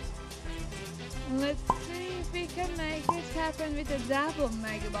 Let's see if we can make it happen with a double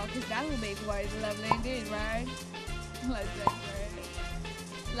Mega Ball, because that will be quite lovely indeed, right? Let's wait for it.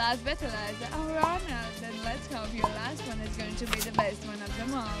 Last bet, Eliza. Oh, Ronald, then let's hope your last one is going to be the best one of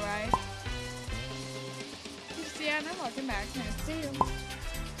them all, right? Christiana, welcome back. Nice to see you.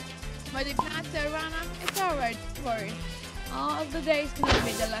 But if not, Ronald, it's alright. Don't worry. All of the days cannot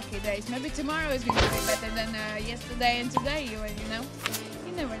be the lucky days. Maybe tomorrow is going to be better than yesterday and today, you know?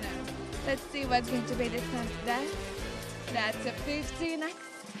 You never know. Let's see what's going to be this time today. That's a 15X.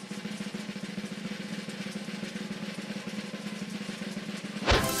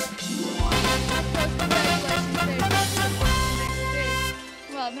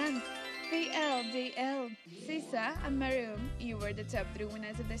 Well done. PLDL, Sisa, and Maroon, you were the top 3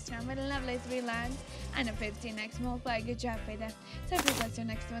 winners of this round with a lovely 3 lands and a 15X multiply. Good job for that. So please place your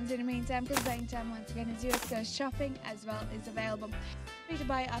next ones in the meantime, because buying time once again is yours, so shopping as well is available. Free to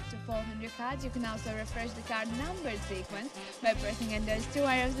buy up to 400 cards. You can also refresh the card number sequence by pressing in those 2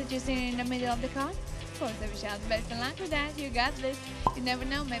 arrows that you see in the middle of the card. Of course, I wish you all the best of luck with that. You got this. You never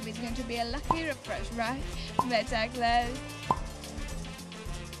know, maybe it's going to be a lucky refresh, right? Bets are closed.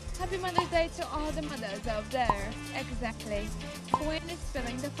 Happy Mother's Day to all the mothers out there. Exactly. Queen is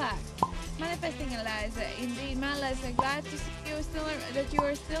spilling the facts. Manifesting Eliza. Indeed, my Eliza, glad to see you that you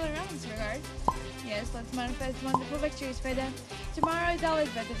are still around, sweetheart. Yes, let's manifest wonderful victories for them. Tomorrow is always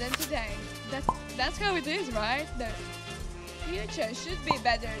better than today. That's how it is, right? The future should be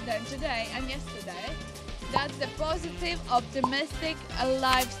better than today and yesterday. That's the positive, optimistic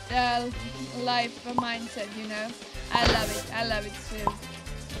lifestyle, life mindset, you know. I love it too.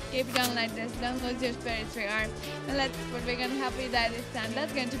 Keep it on like this, don't lose your spirit, sweetheart. And let's see what we're gonna have with that this time.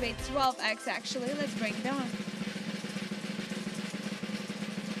 That's going to be 12X actually. Let's bring it on.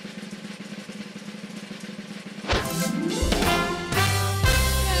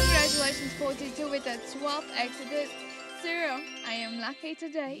 Congratulations, 42 with a 12X. It is 0. I am lucky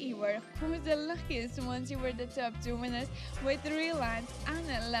today. You were, of course, the luckiest ones. You were the top 2 winners with 3 lines and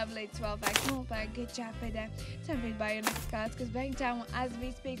a lovely 12X multiplier. Good job for that. Time to buy your next cards, because buying time as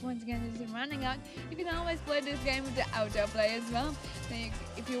we speak once again is running out. You can always play this game with the autoplay as well. So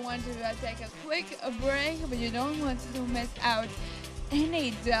if you want to take a quick break, but you don't want to miss out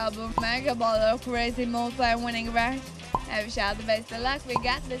any double Mega Ball or crazy multiplier winning round, I wish you all the best of luck. We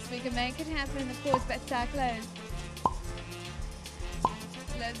got this. We can make it happen. Of course, bets are closed.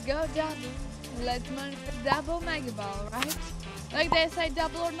 Let's go double. Let's manifest double Mega Ball, right? Like they say,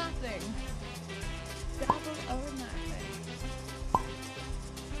 double or nothing. Double or nothing.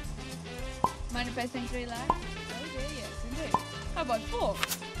 Manifesting 3 lives? Okay, yes, indeed. How about 4?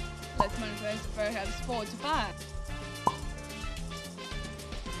 Let's manifest perhaps 4 to 5.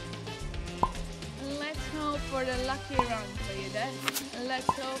 Let's hope for the lucky round for you then.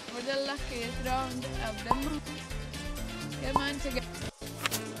 Let's hope for the luckiest round of the month. Come on together.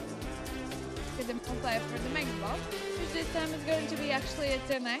 To the multiplier for the mega ball, which this time is going to be actually a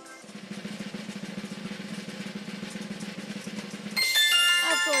 10x.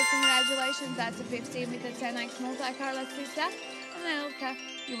 Of course, congratulations, that's a 15 with a 10x multi-car, let's see that. And Elka,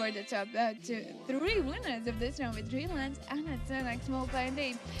 you were the top 3 winners of this round with 3 lands and a 10x multiplier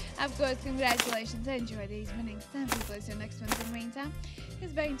indeed. Of course, congratulations, enjoy these winnings. Time to place your next ones in the meantime.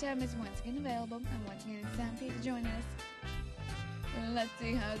 His betting time is once again available, and once again it's time for you to join us. Let's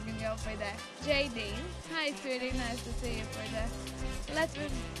see how it's gonna go for the JD. Hi, sweetie, nice to see you for the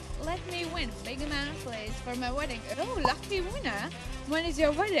let me win big amount please for my wedding. Oh, lucky winner! When is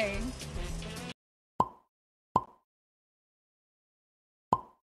your wedding?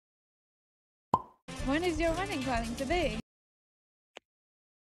 When is your wedding planning to be?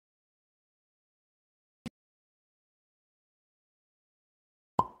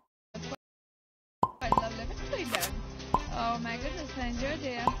 Quite lovely victory then. Oh my goodness, enjoy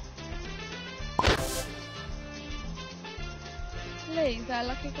dear. Please,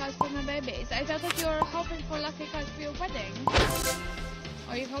 lucky cards for my babies. I thought that you were hoping for lucky cards for your wedding.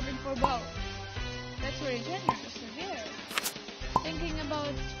 Or are you hoping for both? That's very generous of you. Thinking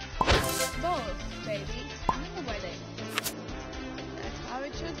about both, baby, and the wedding. That's how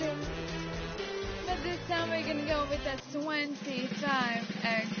it should be. But this time we're gonna go with a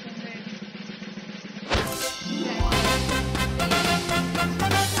 25x indeed.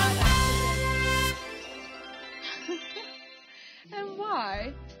 And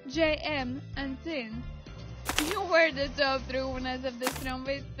why, JM and Tin, you were the top 3 winners of this round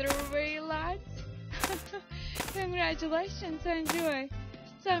with 3 lads? Congratulations, enjoy.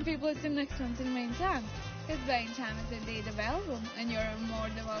 Some people it's the next ones in the meantime. His betting time is indeed available, and you're more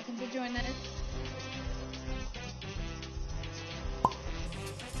than welcome to join us.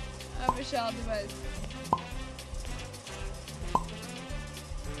 I wish you all the best.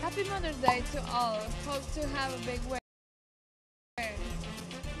 Happy Mother's Day to all. Hope to have a big win.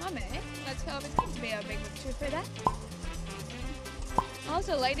 Mommy, let's hope it's going to be a big victory for that.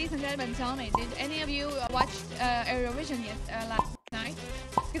 Also, ladies and gentlemen, tell me, did any of you watch Eurovision last night?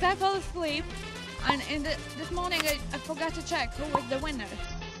 Because I fell asleep, and this morning I forgot to check who was the winner.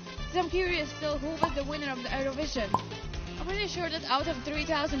 So I'm curious still, who was the winner of the Eurovision? I'm pretty sure that out of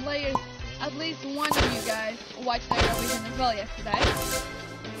 3,000 players, at least one of you guys watched Eurovision as well yesterday.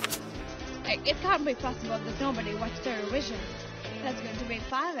 It can't be possible that nobody watched Eurovision. That's going to be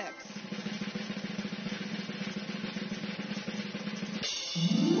 5x.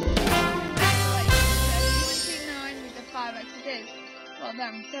 Congratulations, 29 with the 5x it is. Well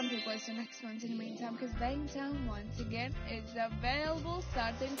done, some people it's the next ones in the meantime, because betting time once again is available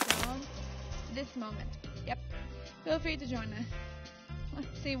starting from this moment. Yep, feel free to join us.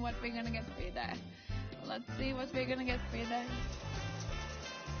 Let's see what we're gonna get for you there. Let's see what we're gonna get for you there.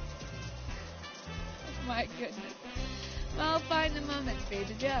 My goodness. Well, find the moment for you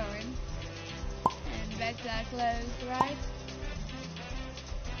to join. And bets are closed, right?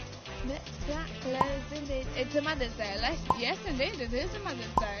 Bets are closed indeed. It's a Mother's Day. Yes, indeed, it is a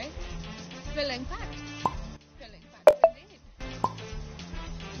Mother's Day. Filling facts. Filling facts indeed.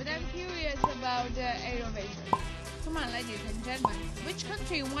 But I'm curious about Eurovision. Come on, ladies and gentlemen. Which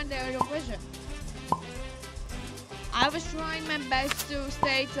country won the Eurovision? I was trying my best to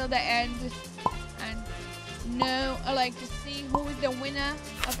stay till the end and know, to see who is the winner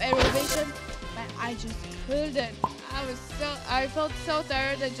of Eurovision, but I just couldn't. I felt so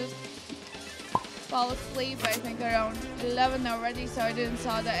tired, I just fell asleep, I think around 11 already, so I didn't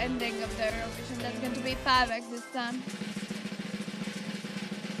saw the ending of the Eurovision. That's going to be 5x this time.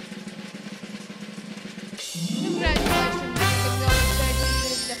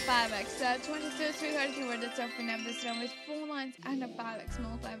 Congratulations, the 5x. 22 sweetheart, you were the top winner of this round with 4 lines and a 5x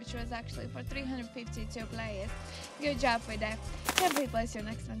multiplier, which was actually for 352 players. Good job with that. Can we place your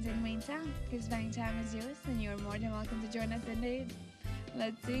next ones in the meantime? Because betting time is yours, and you're more than welcome to join us indeed.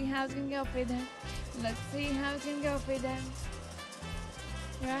 Let's see how it's gonna go for them. Let's see how it's gonna go for them.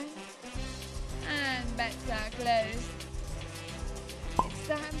 Right? And bets are closed. It's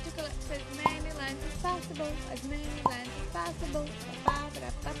time to collect as many lines as possible. As many lines as possible.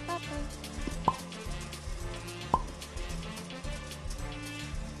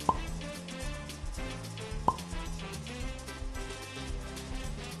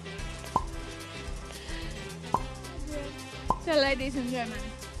 So, ladies and gentlemen,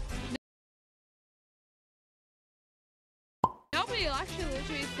 nobody actually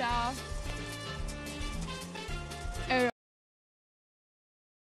literally saw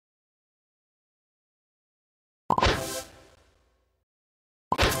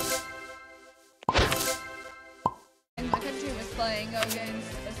playing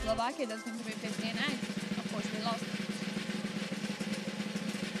against Slovakia. That's going to be 15-8. Of course, we lost.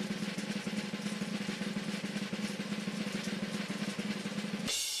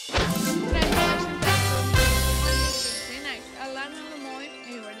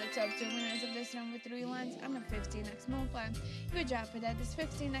 Top 2 winners of this round with 3 lands and a 15x multiplier. Good job for that. This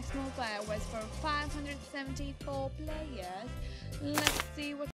 15x multiplier was for 574 players. Let's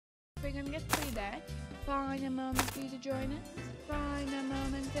see what we're gonna get through that. Find a moment for you to join us. Find a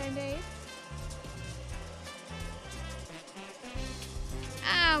moment indeed.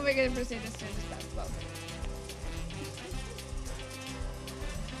 And we're gonna proceed as soon as possible.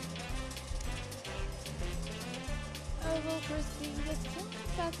 We'll proceed as soon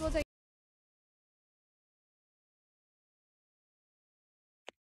as possible.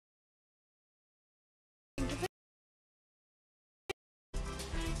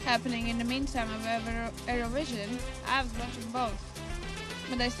 Happening in the meantime of Eurovision. I was watching both,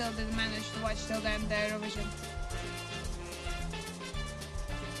 but I still didn't manage to watch till the end of Eurovision.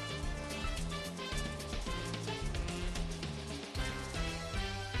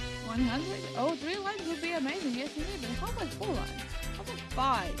 Oh, 3 lines would be amazing, yes indeed, but how about 4 lines? How about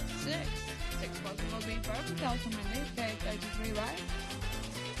 5, 6? 6 will be perfect, ultimately. Okay, 33, right?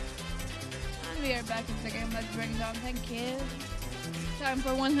 And we are back in the game, let's bring it on, thank you. Time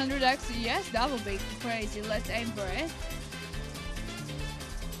for 100x, yes, that will be crazy, let's aim for it.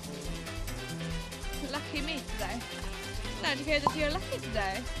 Lucky me today. Glad to hear that you're lucky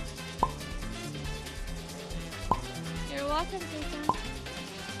today. You're welcome, Susan.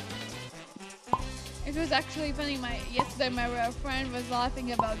 It was actually funny, yesterday my friend was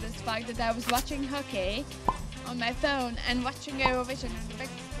laughing about this fact that I was watching hockey on my phone and watching Eurovision on the big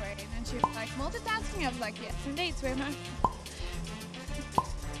screen, and she was like, multitasking? I was like, yes indeed, swimmer.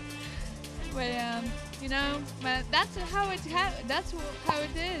 But you know, that's how it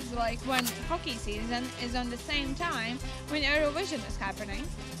is, like when hockey season is on the same time when Eurovision is happening.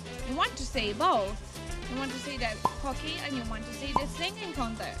 You want to see both. You want to see the hockey and you want to see the singing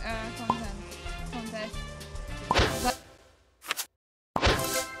contest.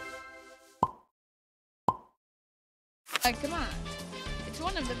 Like, come on. It's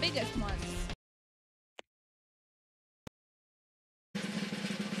one of the biggest ones.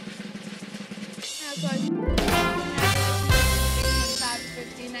 Now,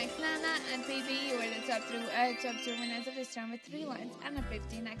 15x Nana and PB, you were the top 2 winners of this round with 3 lines and a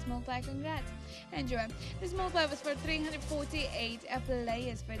 15x multiplier. Congrats. Enjoy. This multiplier was for 348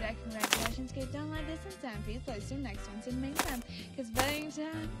 players. For that, congratulations. Keep down like this in time for you. Play soon next one's in the meantime. Because betting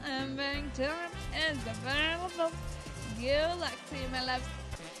time is available. Good luck to you, my loves.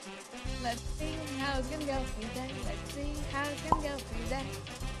 Let's see how it's gonna go for you today. Let's see how it's gonna go for you today.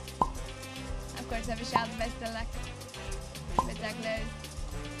 Of course, I wish you all the best of luck. Spectacular.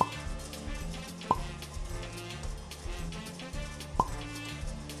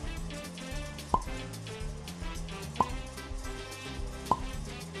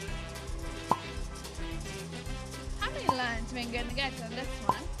 How many lines are we gonna get on this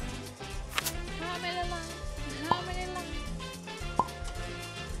one? How many lines? How many lines?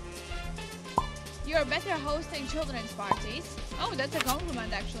 You're better hosting children's parties. Oh, that's a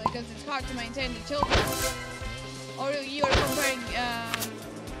compliment actually, because it's hard to maintain the children. Or you're comparing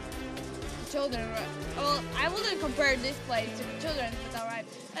children. Well, I wouldn't compare this place to the children, but alright.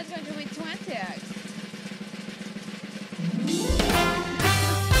 That's going to be 20x.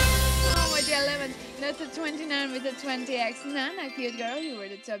 Oh, with the 11. That's a 29 with a 20x. Nana, cute girl, you were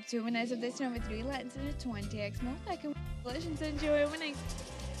the top 2 winners of this round with 3 lines and a 20x multi. Congratulations, enjoy winning.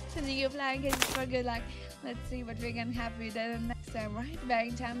 Sending you flying kisses for good luck. Let's see what we're gonna have for you then next time, right?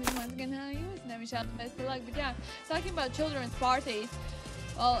 Betting time is once again how you was never shot the best of luck. But yeah, talking about children's parties,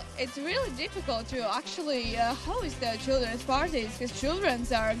 well, it's really difficult to actually host the children's parties because children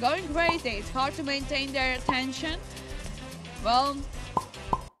are going crazy. It's hard to maintain their attention. Well,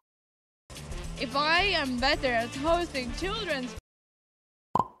 if I am better at hosting children's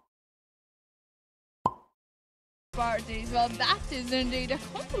parties, well, that is indeed a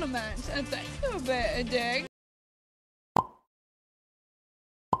compliment, and thank you, Dig.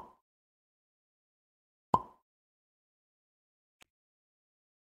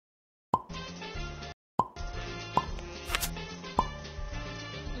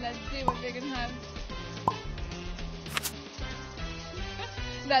 Let's see what we can have.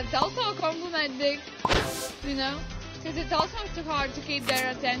 That's also a compliment, Dig, you know, because it's also too hard to keep their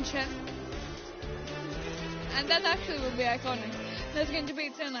attention. And that actually will be iconic. That's going to be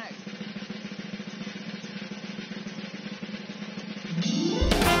 10x.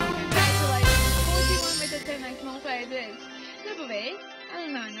 Congratulations. 41 with a 10x multiplier it is. OKEBET,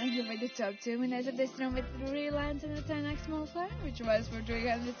 Alana, you were the top 2 winners of this round with 3 lands and a 10x multiplier, which was for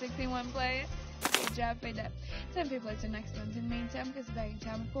 361 players. Good job with that. 10 people is the next ones in the meantime, because the begging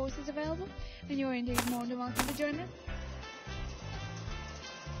time, of course, is available, and you're indeed more than welcome to join us.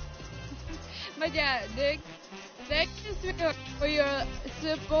 But yeah, thank you for your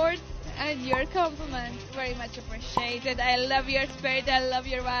support and your compliments. Very much appreciated. I love your spirit. I love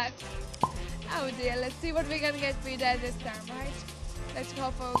your vibe. Oh dear, let's see what we're gonna get for you guys this time, right? Let's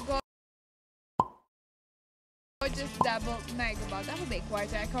go for gorgeous double mega ball. That would be quite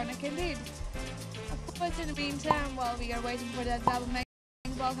iconic indeed. Of course, in the meantime, while we are waiting for that double mega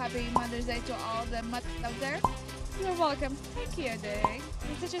ball, happy Mother's Day to all the mothers out there. You're welcome. Thank you, Dick.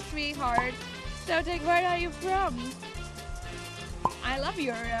 You're such a sweetheart. So, Dick, where are you from? I love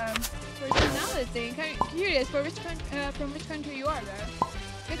your personality. Kind of curious from which country you are, though.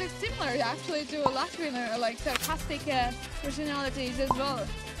 Because it's similar, actually, to Latvian, like sarcastic personalities as well.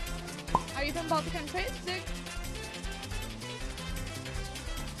 Are you from Baltic countries, Dick?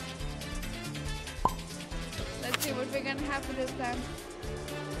 Let's see what we're gonna have for this time.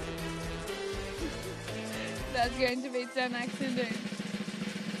 That's going to be 10x indeed.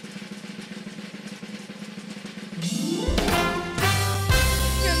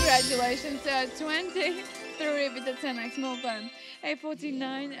 Congratulations, 23 with the 10x multiplier.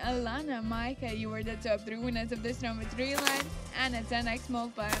 A49, Alana, Micah, you were the top 3 winners of this round with 3 lines and a 10x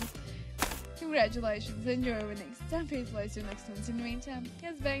multiplier. Congratulations, enjoy your winnings. Time for you to place your next ones in the meantime,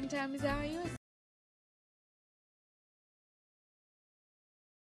 because betting time is our yours.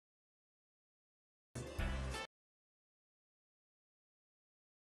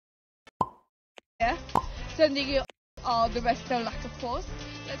 Yeah, sending you all the best of luck, of course.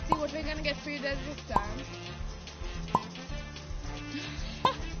 Let's see what we're gonna get for you this time.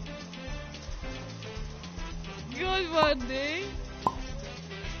 Good one, Dee.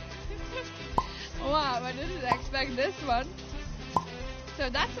 Wow, I didn't expect this one. So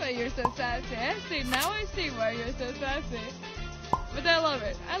that's why you're so sassy. I see, now I see why you're so sassy. But I love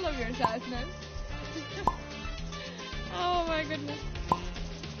it. I love your sassiness. Oh my goodness.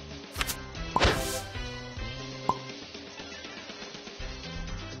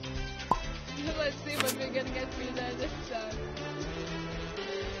 Let's see what we're gonna get for you there this time.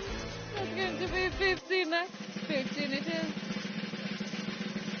 That's going to be 15 next. 15 it is.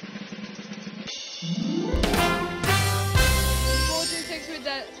 With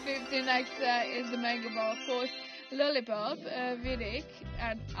that 15 next is the mega ball, of course. Lollipop, Vidic,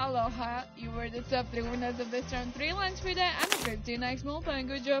 and Aloha, you were the top 3 winners of this round. 3 lines for that and a 15x multiplier.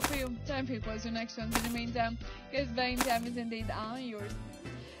 Good job for you. Time for you to place your next ones in the meantime, because betting time is indeed all yours.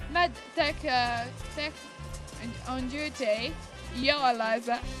 Matt Tech on duty. Yo,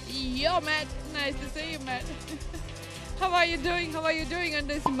 Eliza. Yo, Matt. Nice to see you, Matt. How are you doing? How are you doing on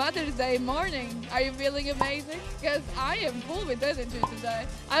this Mother's Day morning? Are you feeling amazing? Because I am full with energy today.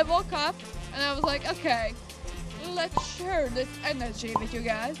 I woke up and I was like, okay, let's share this energy with you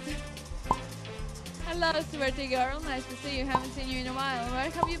guys. Hello, Sweaty Girl. Nice to see you. Haven't seen you in a while. Where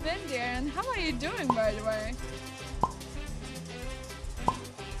have you been, dear? And how are you doing, by the way?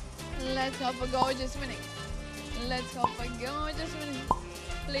 Let's hope for gorgeous winning. Let's hope for gorgeous winning.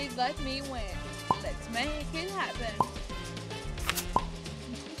 Please let me win. Let's make it happen.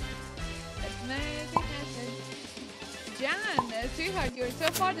 Let's make it happen. Jan, sweetheart, you're so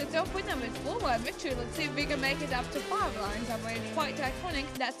far the top winner with 4-1 victory. Let's see if we can make it up to 5 lines. I'm really quite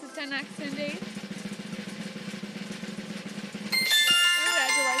iconic. That's a 10x indeed.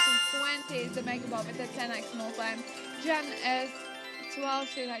 Congratulations, 20 is the mega ball with a 10x multiplier. Jan is 12,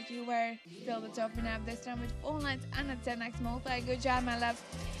 sweetheart, you were still the top winner of this time with 4 lines and a 10x multiplier. Good job, my love.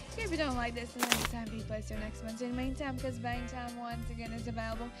 If you don't like this, then it's time to place your next ones in the meantime, because betting time once again is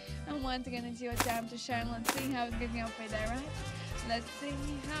available, and once again it's your time to shine. Let's see how it's gonna go for you there, right? Let's see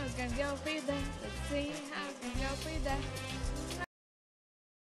how it's gonna go for you there. Let's see how it's gonna go for you there.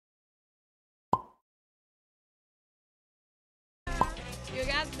 You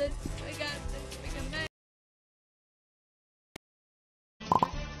got this. We got this. We can make.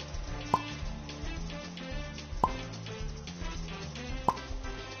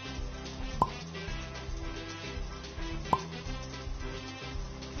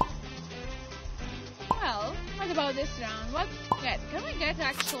 Well, what about this round? What can we get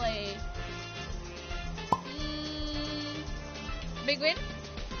actually? Big win?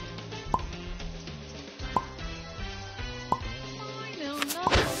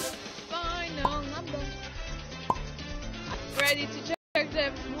 Final number. Ready to check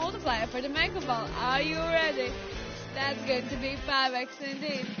the multiplier for the mega ball? Are you ready? That's going to be 5x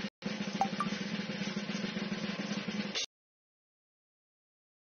indeed.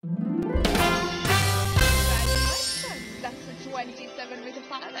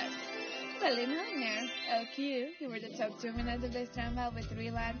 Hello, Millionaire. LQ, you were the top 2 winners of this round with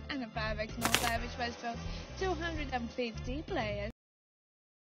 3 lands and a 5x multiplier, which was for 250 players.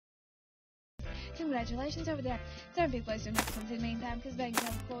 Congratulations over there. Don't be close to next month in the meantime, because Bank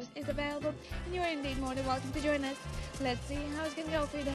of course is available, and you are indeed more than welcome to join us. Let's see how it's going to go for you.